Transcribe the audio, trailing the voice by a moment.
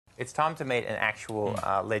It's time to meet an actual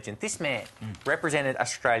legend. This man represented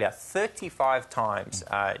Australia 35 times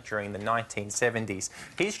during the 1970s.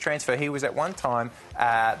 His transfer, he was at one time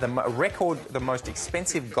the most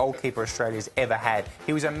expensive goalkeeper Australia's ever had.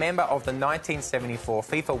 He was a member of the 1974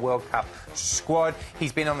 FIFA World Cup squad.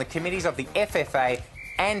 He's been on the committees of the FFA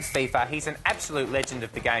and FIFA. He's an absolute legend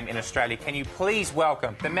of the game in Australia. Can you please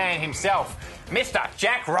welcome the man himself, Mr.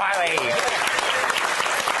 Jack Reilly.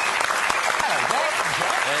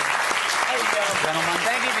 Gentlemen,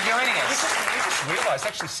 thank you for joining us. You just realised,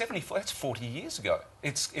 actually, 74, that's 40 years ago.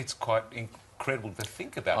 It's quite incredible to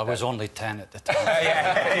think about. I was only 10 at the time.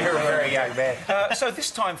 Yeah, you're a very young man. So this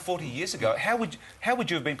time, 40 years ago, how would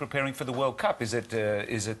you have been preparing for the World Cup? Is it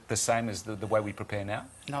the same as the way we prepare now?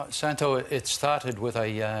 No, Santo, it started with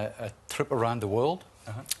a trip around the world.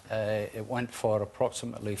 It went for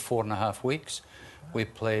approximately 4.5 weeks. We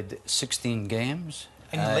played 16 games.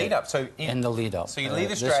 In the lead-up? In the lead-up. So you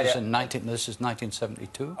leave Australia... This is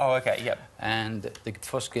 1972. Oh, OK, yep. And the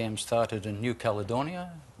first game started in New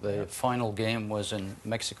Caledonia. The final game was in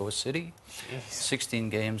Mexico City. Jeez. 16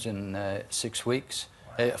 games in 6 weeks.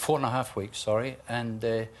 4.5 weeks, sorry. And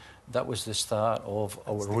that was the start of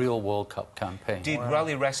a real World Cup campaign. Did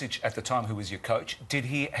Reilly at the time, who was your coach, had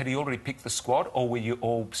he already picked the squad, or were you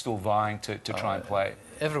all still vying to try and play?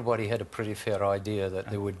 Everybody had a pretty fair idea that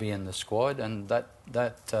they would be in the squad, and that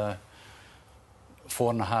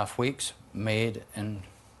 4.5 weeks made and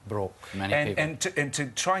broke many people. And to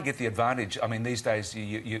try and get the advantage, I mean, these days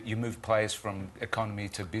you move players from economy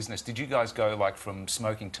to business. Did you guys go like from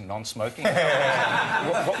smoking to non-smoking?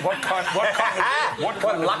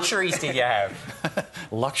 what luxuries did you have?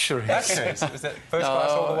 Luxuries. Luxuries. Was that first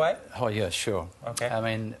class all the way? Oh yeah, sure. Okay. I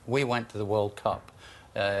mean, we went to the World Cup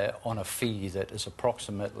on a fee that is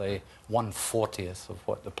approximately 1/40th of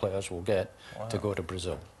what the players will get to go to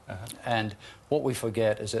Brazil. And what we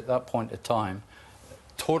forget is at that point in time,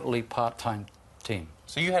 totally part-time team.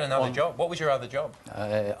 So you had another job. What was your other job?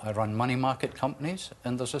 I run money market companies,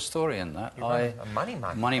 and there's a story in that. Money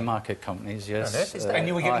market? Money market companies, yes. And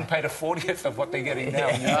you were getting paid 1/40th of what they're getting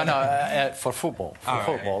now? No, for football.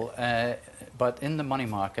 But in the money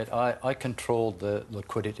market, I controlled the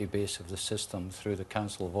liquidity base of the system through the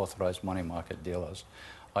Council of Authorised Money Market Dealers.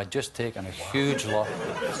 I'd just taken a huge lot...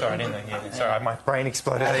 Sorry, I didn't know. Yeah, sorry, my brain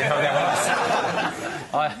exploded. I didn't know that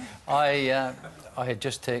was... I had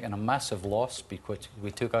just taken a massive loss because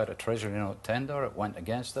we took out a Treasury note tender. It went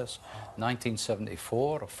against us.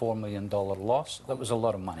 1974, a $4 million loss. That was a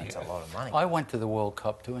lot of money. That's a lot of money. I went to the World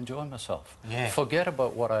Cup to enjoy myself. Yeah. Forget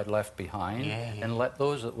about what I'd left behind and let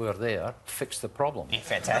those that were there fix the problem. Yeah,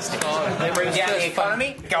 fantastic. They bring down the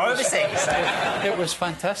economy, go overseas. It was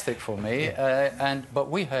fantastic for me. But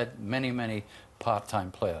we had many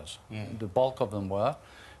part-time players. The bulk of them were.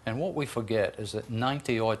 And what we forget is that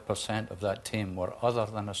 90-odd% of that team were other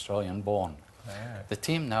than Australian-born. The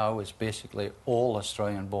team now is basically all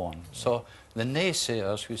Australian-born. So the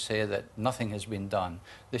naysayers who say that nothing has been done,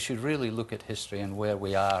 they should really look at history and where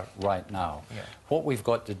we are right now. What we've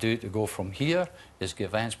got to do to go from here is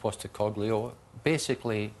give Ange Postecoglou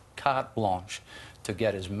basically carte blanche to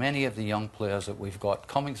get as many of the young players that we've got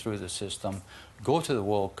coming through the system, go to the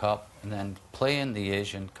World Cup, and then play in the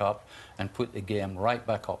Asian Cup and put the game right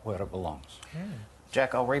back up where it belongs.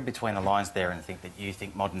 Jack, I'll read between the lines there and think that you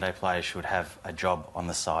think modern-day players should have a job on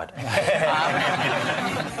the side.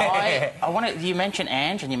 You mentioned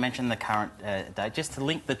Ange and you mentioned the current day. Just to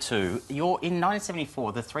link the two, in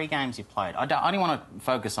 1974, the 3 games you played, I only want to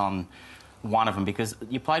focus on one of them because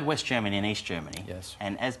you played West Germany and East Germany. Yes.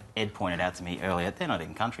 And as Ed pointed out to me earlier, they're not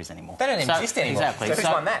even countries anymore. They don't exist anymore. Exactly. So who's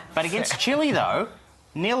won that? But against Chile, though,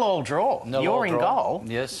 0-0 draw. You're in goal.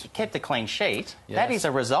 Yes. You kept a clean sheet. Yes. That is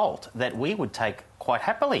a result that we would take quite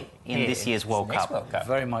happily in this year's World Cup.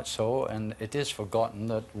 Very much so, and it is forgotten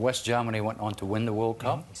that West Germany went on to win the World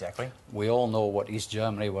Cup. Exactly. We all know what East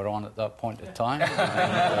Germany were on at that point in time.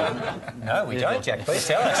 No, we don't, Jack. Please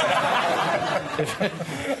tell us.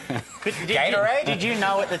 Gatorade? Did you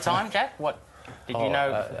know at the time, Jack? Did you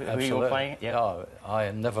know who you were playing? Yeah,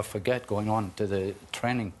 I never forget going on to the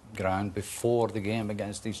training ground before the game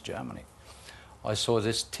against East Germany. I saw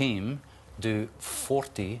this team do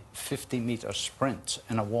 40, 50-metre sprints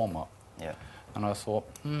in a warm-up. Yeah. And I thought,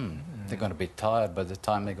 they're going to be tired by the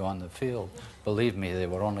time they go on the field. Believe me, they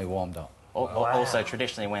were only warmed up. Also,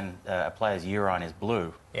 traditionally, when a player's urine is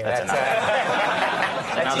blue, Yeah,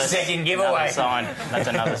 that's your second giveaway. Another sign. That's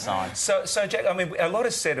another sign. So, Jack, I mean, a lot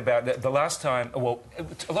is said about the last time. Well,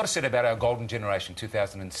 a lot is said about our golden generation,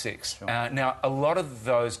 2006. Sure. Now, a lot of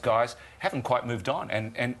those guys haven't quite moved on,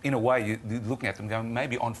 and in a way, you're looking at them going,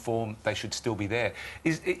 maybe on form they should still be there.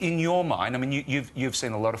 Is in your mind? I mean, you've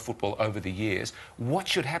seen a lot of football over the years. What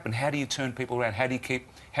should happen? How do you turn people around? How do you keep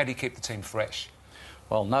the team fresh?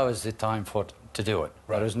 Well, now is the time to do it.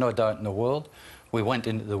 Right. There is no doubt in the world. We went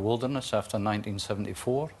into the wilderness after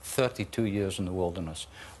 1974, 32 years in the wilderness.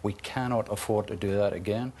 We cannot afford to do that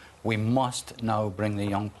again. We must now bring the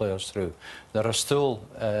young players through. There are still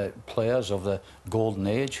players of the golden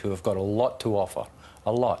age who have got a lot to offer,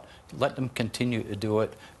 a lot. Let them continue to do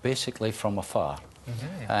it basically from afar.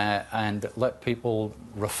 And let people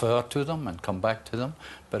refer to them and come back to them.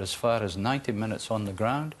 But as far as 90 minutes on the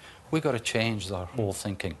ground, we've got to change our whole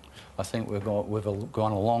thinking. I think we've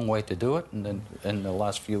gone a long way to do it, and in the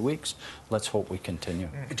last few weeks, let's hope we continue.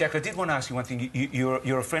 Jack, I did want to ask you one thing.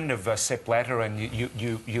 You're a friend of Sepp Blatter, and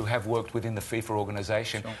you have worked within the FIFA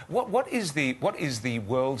organisation. Sure. What is the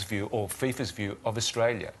world's view or FIFA's view of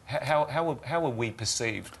Australia? How are we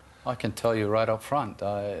perceived? I can tell you right up front,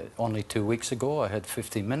 only 2 weeks ago I had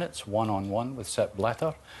 50 minutes one-on-one with Sepp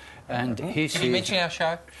Blatter, and he said... Can you mention our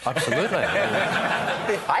show? Absolutely.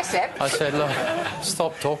 Hi, Sepp. I said, look,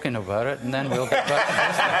 stop talking about it and then we'll get back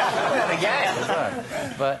to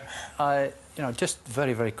this. But you know, just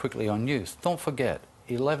very, very quickly on youth, don't forget,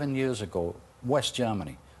 11 years ago, West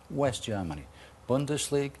Germany,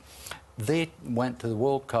 Bundesliga, they went to the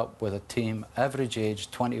World Cup with a team average age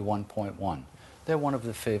 21.1. They're one of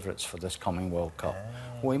the favourites for this coming World Cup.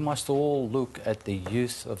 We must all look at the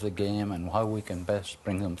youth of the game and how we can best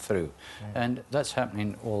bring them through. And that's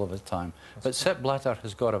happening all of the time. But Sepp Blatter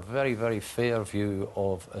has got a very, very fair view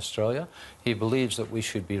of Australia. He believes that we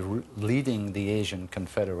should be leading the Asian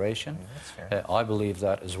Confederation. I believe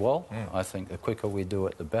that as well. I think the quicker we do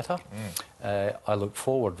it, the better. I look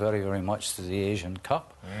forward very, very much to the Asian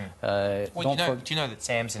Cup. Well, do you know that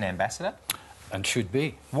Sam's an ambassador? And should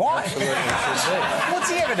be. Why? Absolutely should be. What's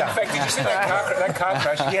he ever done? In fact, did you see that car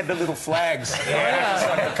crash? He had the little flags.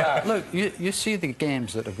 Look, you see the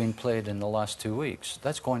games that have been played in the last 2 weeks.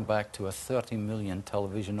 That's going back to a 30 million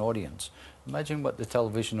television audience. Imagine what the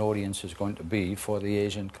television audience is going to be for the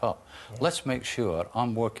Asian Cup. Let's make sure,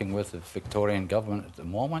 I'm working with the Victorian government at the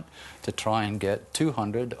moment to try and get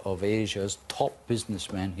 200 of Asia's top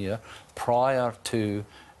businessmen here prior to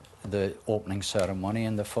the opening ceremony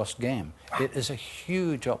and the first game. It is a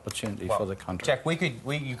huge opportunity for the country. Jack,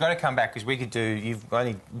 you've got to come back because you've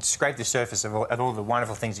only scraped the surface of all the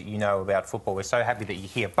wonderful things that you know about football. We're so happy that you're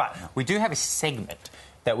here. But we do have a segment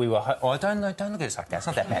that we were... Oh, don't look at us like that. It's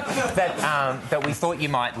not that bad. that we thought you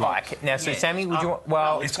might like. Now, so Sammy, would you...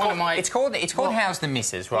 Well, it's called How's the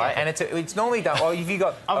Missus, right? Yeah. And it's normally done... Oh, have you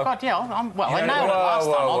got... I've got, yeah. I nailed it last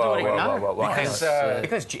time. I'll do it again.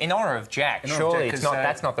 Because in honour of Jack, surely it's not,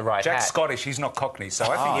 that's not the right Jack's hat. Scottish, he's not Cockney, so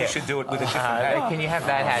I think you should do it with a different hat. Can you have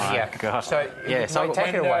that hat here? God. So, yeah, so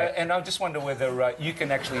take it away. And I just wonder whether you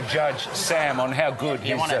can actually judge Sam on how good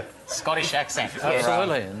You want a Scottish accent?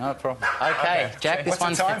 Absolutely, no problem. Okay, Jack, this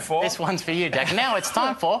one's for you, Jack. Now it's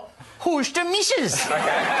time for Who's the Missus? So far,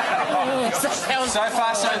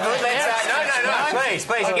 so good. No, please,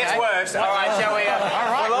 it gets worse. All right, shall we?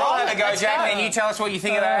 We'll all have a go, Jack, and you tell us what you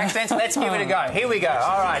think of our accents. Let's give it a go. Here we go.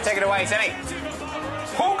 All right, take it away, Sammy.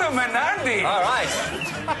 Hooga Manandi. All right.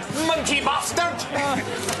 Monkey bastard.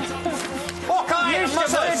 What kind of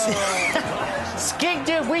muscles? Skig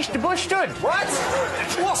the wish the bush stood. What?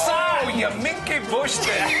 What's that? Oh, you minky bush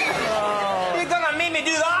there. You're gonna make me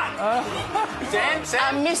do that? Sam?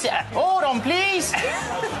 I miss it. Hold on, please.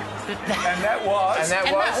 And that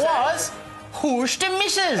was... Who's the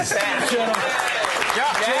Missus? Gentlemen.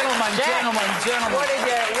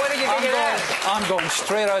 What did you think of that? I'm going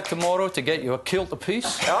straight out tomorrow to get you a kilt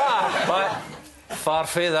apiece. But far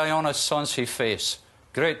fae thy honest son's he face,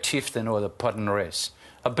 great chieftain o' the puddin' race.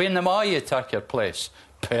 I've been them all, you take your place,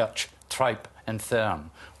 perch, tripe and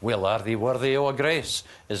thorn. Well, are thee worthy o' a grace,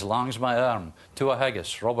 as long's my arm, to a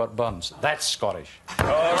haggis, Robert Burns. That's Scottish. All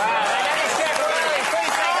right.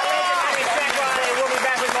 We'll be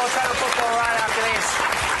back with more Total Football right after this.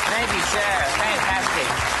 Thank you, sir.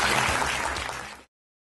 Fantastic.